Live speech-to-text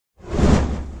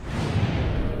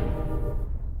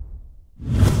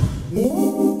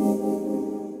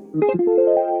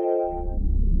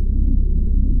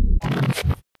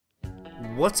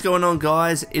What's going on,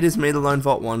 guys? It is me, the Lone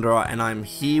Vault Wanderer, and I'm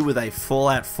here with a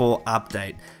Fallout 4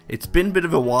 update. It's been a bit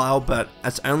of a while, but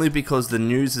that's only because the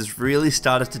news has really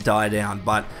started to die down,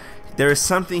 but there is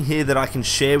something here that I can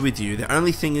share with you. The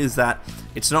only thing is that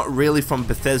it's not really from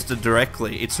Bethesda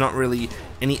directly. It's not really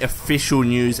any official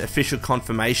news, official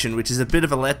confirmation, which is a bit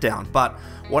of a letdown, but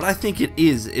what I think it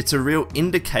is, it's a real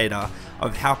indicator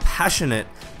of how passionate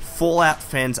Fallout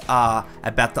fans are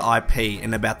about the IP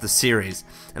and about the series.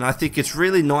 And I think it's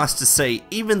really nice to see,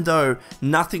 even though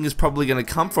nothing is probably going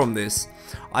to come from this,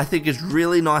 I think it's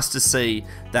really nice to see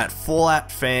that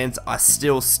Fallout fans are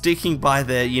still sticking by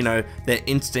their, their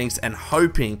instincts and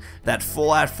hoping that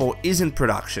Fallout 4 is in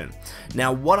production.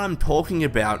 Now, what I'm talking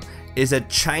about is a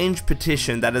change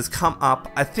petition that has come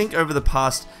up, I think, over the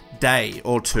past day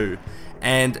or two.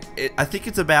 And I think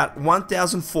it's about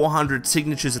 1,400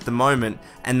 signatures at the moment,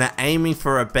 and they're aiming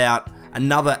for about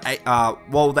another,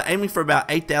 they're aiming for about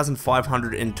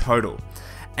 8,500 in total.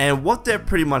 And what they're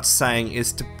pretty much saying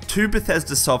is to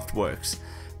Bethesda Softworks,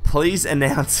 please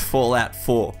announce Fallout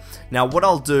 4. Now what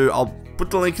I'll do, I'll put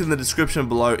the link in the description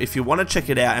below if you want to check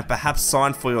it out and perhaps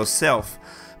sign for yourself.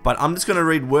 But I'm just going to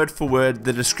read word for word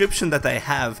the description that they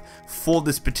have for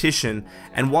this petition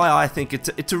and why I think it's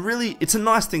a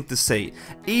nice thing to see,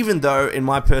 even though in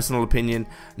my personal opinion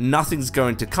nothing's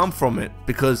going to come from it,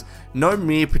 because no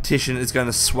mere petition is going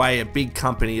to sway a big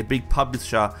company, a big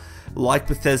publisher like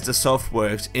Bethesda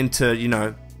Softworks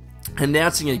into,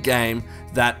 announcing a game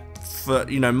that for,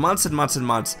 months and months and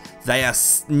months they are,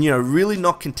 really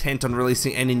not content on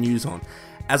releasing any news on.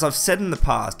 As I've said in the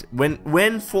past,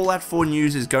 when Fallout 4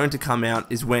 news is going to come out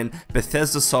is when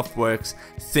Bethesda Softworks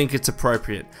think it's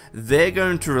appropriate. They're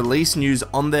going to release news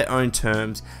on their own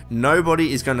terms.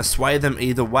 Nobody is going to sway them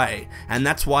either way, and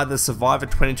that's why the Survivor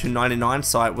 2299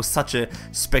 site was such a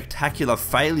spectacular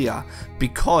failure,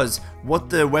 because what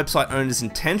the website owner's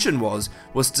intention was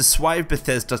to sway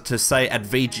Bethesda to say at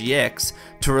VGX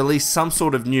to release some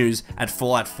sort of news at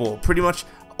Fallout 4,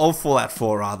 Fallout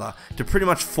 4 rather, to pretty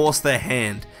much force their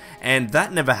hand. And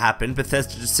that never happened.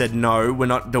 Bethesda just said, no, we're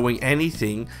not doing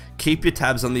anything. Keep your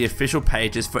tabs on the official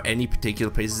pages for any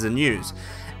particular pieces of news.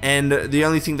 And the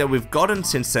only thing that we've gotten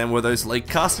since then were those leaked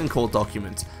casting call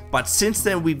documents. But since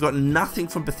then, we've got nothing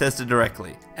from Bethesda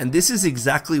directly. And this is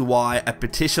exactly why a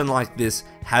petition like this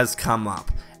has come up.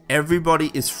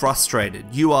 Everybody is frustrated.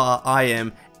 You are, I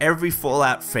am. Every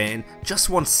Fallout fan just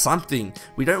wants something.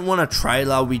 We don't want a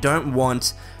trailer, we don't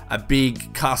want a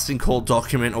big casting call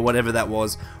document or whatever that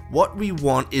was. What we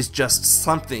want is just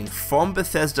something from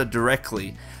Bethesda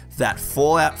directly that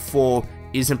Fallout 4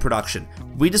 is in production.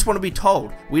 We just want to be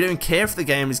told. We don't care if the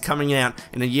game is coming out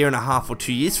in a year and a half or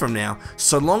 2 years from now,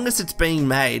 so long as it's being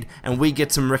made and we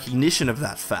get some recognition of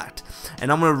that fact.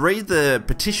 And I'm going to read the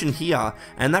petition here,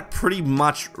 and that pretty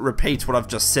much repeats what I've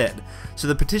just said. So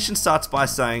the petition starts by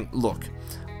saying, look,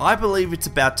 I believe it's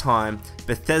about time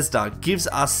Bethesda gives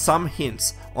us some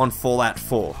hints on Fallout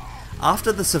 4.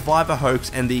 After the Survivor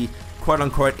hoax and the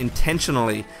quote-unquote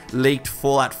intentionally leaked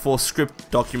Fallout 4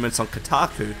 script documents on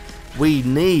Kotaku, we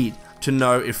need to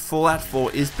know if Fallout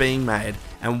 4 is being made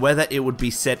and whether it would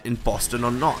be set in Boston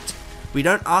or not. We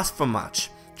don't ask for much,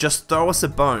 just throw us a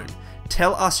bone.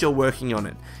 Tell us you're working on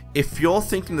it. If you're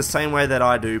thinking the same way that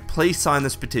I do, please sign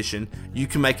this petition. You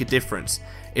can make a difference.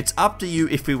 It's up to you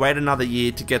if we wait another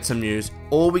year to get some news,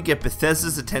 or we get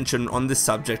Bethesda's attention on this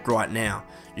subject right now.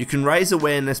 You can raise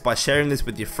awareness by sharing this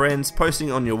with your friends,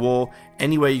 posting on your wall,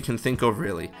 anywhere you can think of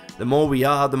really. The more we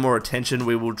are, the more attention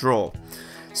we will draw.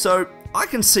 So, I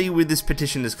can see where this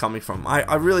petition is coming from.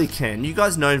 I really can. You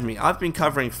guys know me. I've been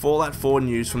covering Fallout 4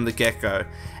 news from the get-go,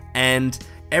 and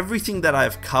everything that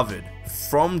I've covered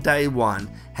from day one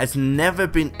has never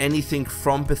been anything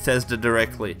from Bethesda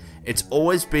directly. It's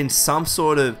always been some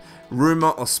sort of rumor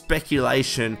or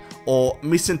speculation or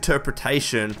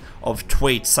misinterpretation of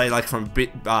tweets, say like from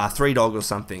 3Dog or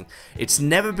something. It's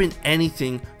never been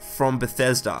anything from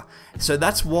Bethesda. So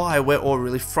that's why we're all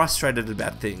really frustrated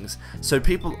about things. So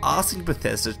people asking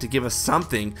Bethesda to give us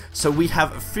something so we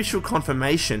have official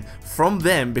confirmation from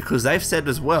them, because they've said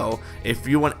as well, if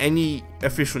you want any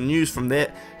official news from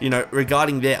their,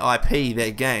 regarding their IP,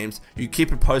 their games, you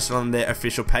keep it posted on their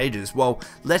official pages. Well,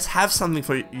 let's have something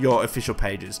for your official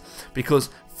pages, because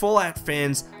Fallout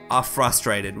fans are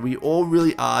frustrated. We all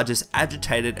really are just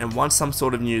agitated and want some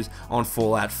sort of news on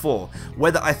Fallout 4.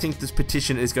 Whether I think this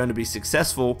petition is going to be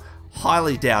successful,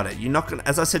 highly doubt it. You're not going to,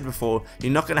 as I said before,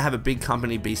 you're not going to have a big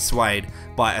company be swayed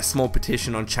by a small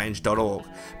petition on change.org.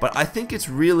 But I think it's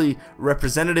really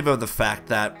representative of the fact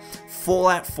that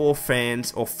Fallout 4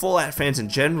 fans, or Fallout fans in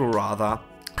general rather,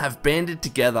 have banded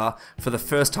together for the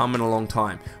first time in a long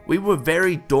time. We were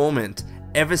very dormant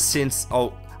ever since,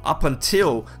 up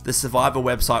until the Survivor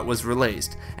website was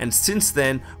released, and since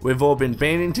then we've all been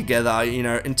banding together, you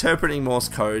know, interpreting Morse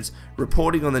codes,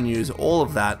 reporting on the news, all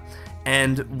of that,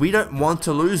 and we don't want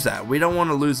to lose that. We don't want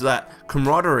to lose that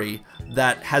camaraderie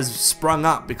that has sprung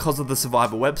up because of the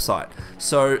Survivor website.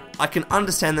 So I can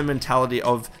understand the mentality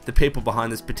of the people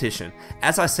behind this petition.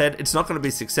 As I said, it's not going to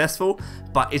be successful,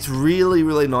 but it's really,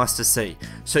 really nice to see.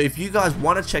 So if you guys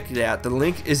want to check it out, the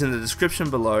link is in the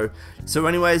description below. So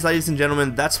anyways, ladies and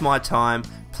gentlemen, that's my time.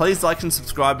 Please like and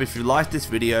subscribe if you liked this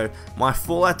video. My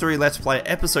Fallout 3 Let's Play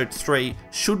Episode 3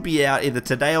 should be out either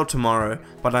today or tomorrow.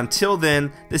 But until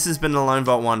then, this has been the Lone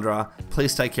Vault Wanderer.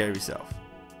 Please take care of yourself.